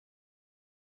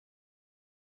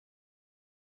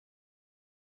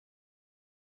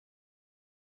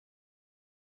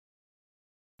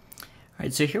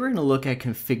Alright, so here we're going to look at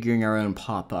configuring our own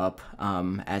pop-up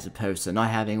as opposed to not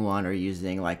having one or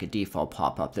using like a default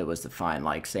pop-up that was defined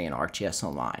like say in ArcGIS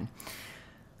Online.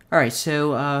 Alright,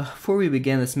 so before we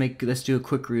begin, let's do a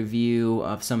quick review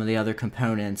of some of the other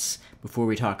components before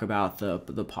we talk about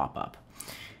the pop-up.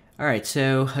 Alright,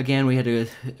 so again we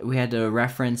had to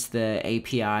reference the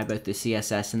API, both the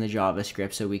CSS and the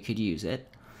JavaScript, so we could use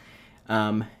it.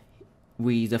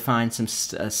 We defined some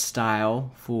style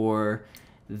for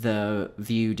the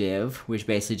view div, which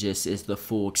basically just is the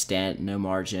full extent, no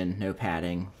margin, no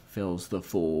padding, fills the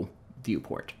full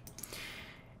viewport.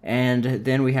 And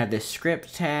then we have this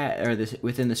script tag, or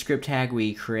within the script tag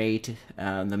we create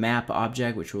the map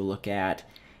object, which we'll look at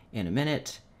in a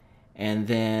minute. And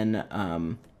then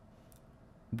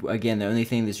again, the only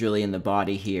thing that's really in the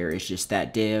body here is just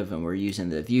that div, and we're using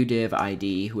the view div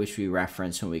ID, which we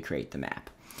reference when we create the map.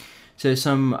 So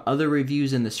some other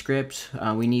reviews in the script,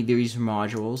 we need these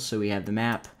modules. So we have the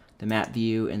map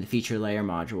view, and the feature layer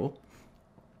module.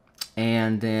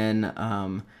 And then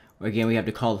again, we have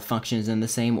to call the functions in the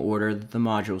same order that the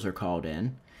modules are called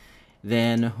in.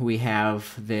 Then we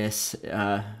have this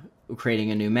creating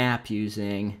a new map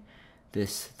using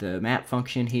the map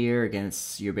function here. Again,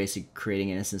 you're basically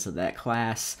creating an instance of that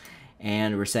class,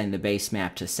 and we're setting the base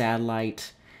map to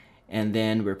satellite. And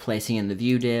then we're placing in the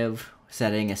view div,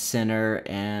 setting a center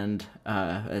and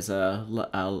as a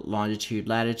longitude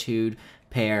latitude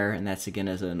pair, and that's again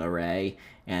as an array,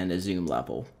 and a zoom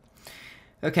level.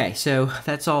 Okay, so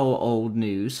that's all old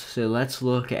news. So let's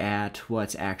look at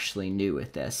what's actually new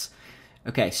with this.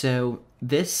 Okay, so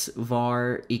this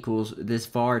var equals this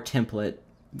var template,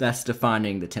 that's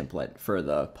defining the template for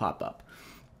the pop-up.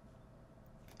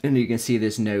 And you can see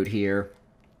this note here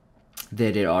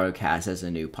that it autocasts as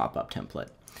a new pop-up template.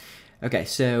 Okay,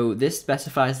 so this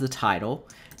specifies the title.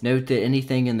 Note that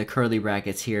anything in the curly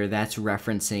brackets here, that's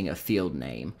referencing a field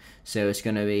name. So it's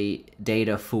going to be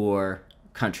data for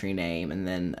country name, and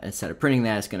then instead of printing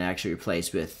that, it's going to actually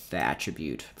replace with the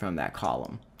attribute from that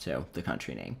column, so the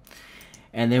country name.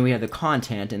 And then we have the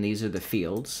content, and these are the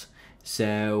fields.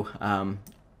 So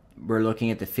we're looking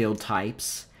at the field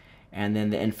types, and then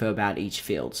the info about each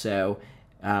field. So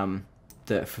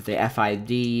for the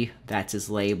FID, that's its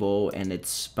label, and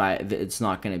it's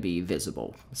not going to be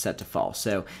visible, set to false.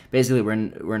 So basically,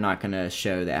 we're not going to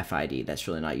show the FID. That's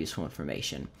really not useful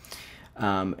information.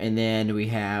 And then we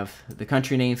have the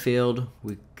country name field.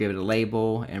 We give it a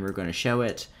label, and we're going to show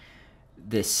it.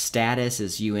 This status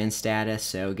is UN status.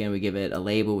 So again, we give it a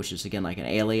label, which is again like an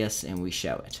alias, and we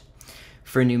show it.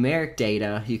 For numeric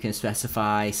data, you can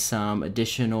specify some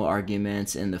additional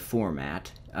arguments in the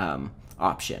format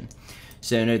option.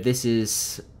 So note this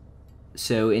is,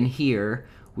 so in here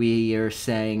we are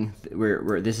saying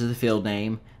this is the field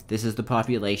name, this is the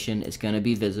population, it's going to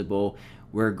be visible.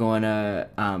 We're going to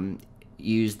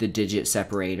use the digit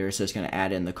separator, so it's going to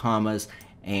add in the commas,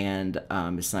 and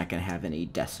it's not going to have any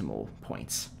decimal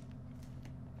points,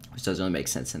 which doesn't really make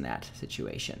sense in that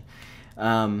situation.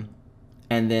 And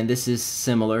then this is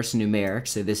similar, so numeric,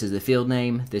 so this is the field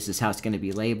name, this is how it's going to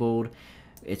be labeled.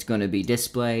 It's going to be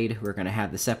displayed. We're going to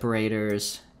have the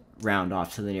separators round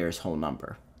off to the nearest whole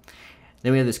number.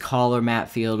 Then we have this color map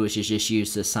field, which is just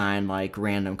used to assign like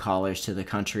random colors to the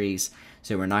countries.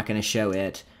 So we're not going to show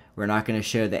it. We're not going to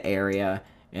show the area,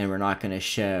 and we're not going to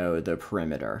show the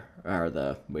perimeter,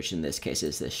 or which in this case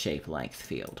is the shape length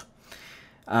field.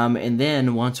 And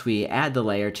then once we add the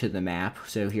layer to the map,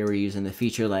 so here we're using the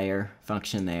feature layer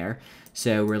function there.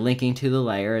 So we're linking to the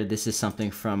layer. This is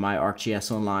something from my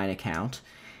ArcGIS Online account.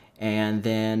 And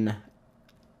then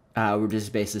we're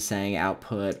just basically saying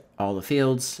output all the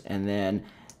fields, and then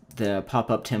the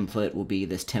pop-up template will be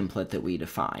this template that we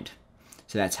defined.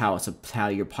 So that's how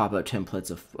your pop-up templates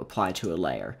apply to a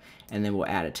layer, and then we'll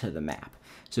add it to the map.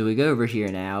 So we go over here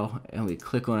now, and we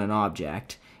click on an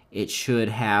object. It should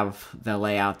have the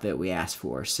layout that we asked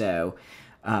for. So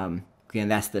again,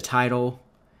 that's the title.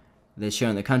 That's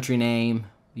showing the country name,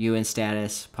 UN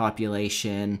status,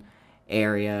 population,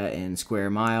 area in square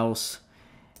miles,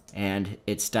 and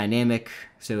it's dynamic,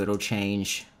 so it'll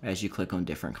change as you click on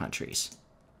different countries.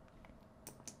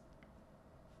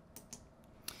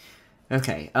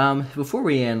 Okay, before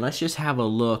we end, let's just have a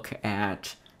look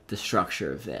at the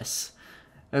structure of this.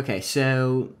 Okay,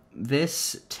 so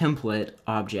this template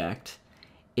object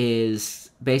is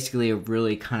basically a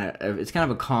really it's kind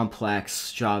of a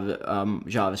complex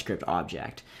JavaScript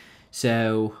object.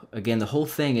 So again, the whole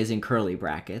thing is in curly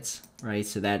brackets, right?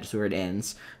 So that's where it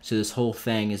ends. So this whole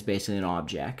thing is basically an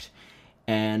object.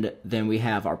 And then we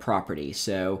have our property.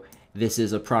 So this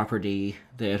is a property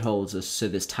that holds so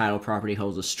this title property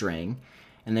holds a string.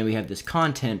 And then we have this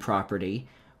content property,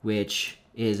 which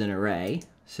is an array.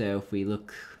 So if we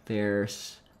look,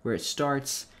 there's where it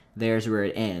starts, there's where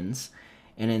it ends.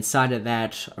 And inside of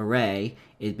that array,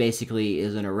 it basically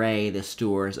is an array that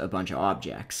stores a bunch of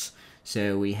objects.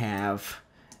 So we have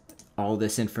all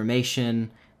this information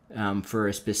for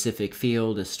a specific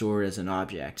field is stored as an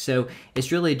object. So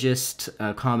it's really just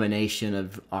a combination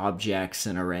of objects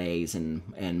and arrays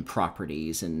and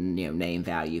properties and name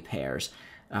value pairs.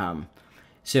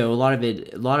 So a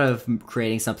lot of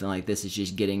creating something like this is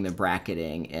just getting the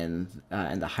bracketing and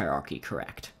the hierarchy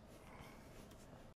correct.